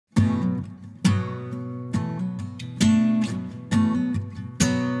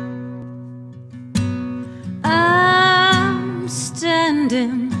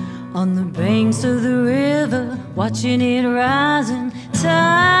standing on the banks of the river, watching it rising,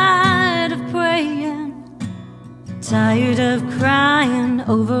 tired of praying, tired of crying,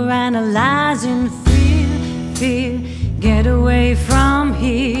 overanalyzing. Fear, fear, get away from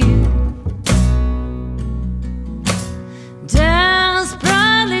here.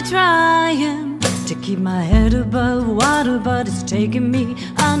 Desperately trying to keep my head above water, but it's taking me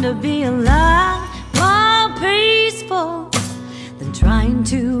under. Be alive, more peaceful than trying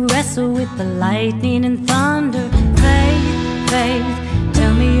to wrestle with the lightning and thunder. Faith, faith,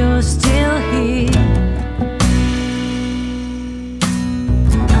 tell me you're still here.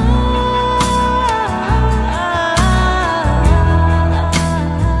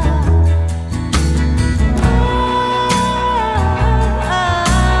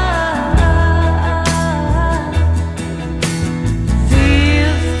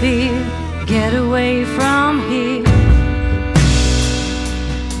 Get away from here.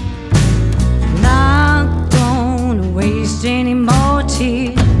 Not gonna waste any more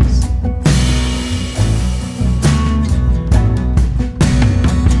tears.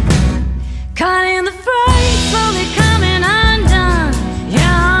 Caught in the fray, slowly coming undone.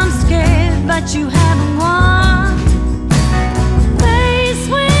 Yeah, I'm scared, but you haven't won. Hey,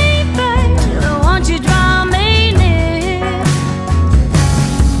 sweet babe, won't you draw me near?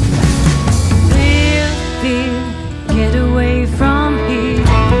 Get away from here.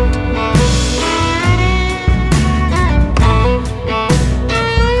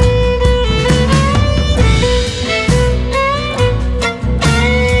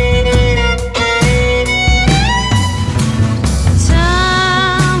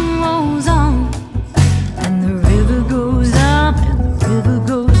 Time rolls on, and the river goes up, and the river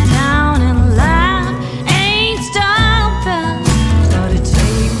goes down, and life ain't stopping. Gotta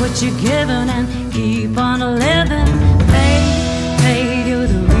take what you're given and keep on living. Babe, you're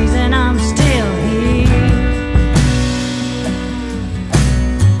the reason I'm still here.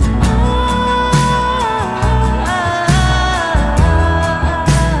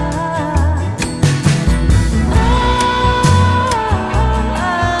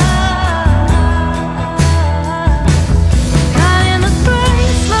 Caught in the fray,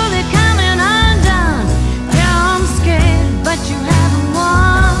 slowly coming undone. Yeah, I'm scared, but you haven't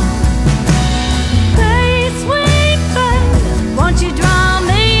won. Hey, sweet babe, won't you draw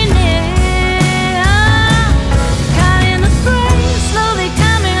me near? Caught in the fray, slowly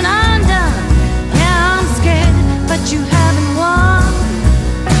coming undone. Yeah, I'm scared, but you haven't won.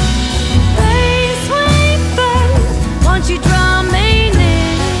 Hey, sweet babe, won't you draw me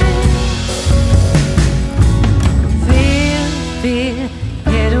near? Fear, fear,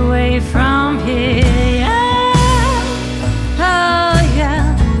 get away from here. Yeah. Oh yeah,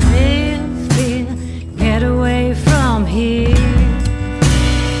 fear, fear, get away from here.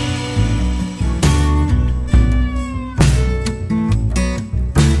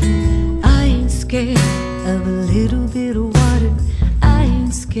 I ain't scared of a little bit of water. I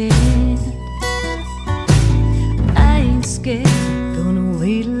ain't scared. I ain't scared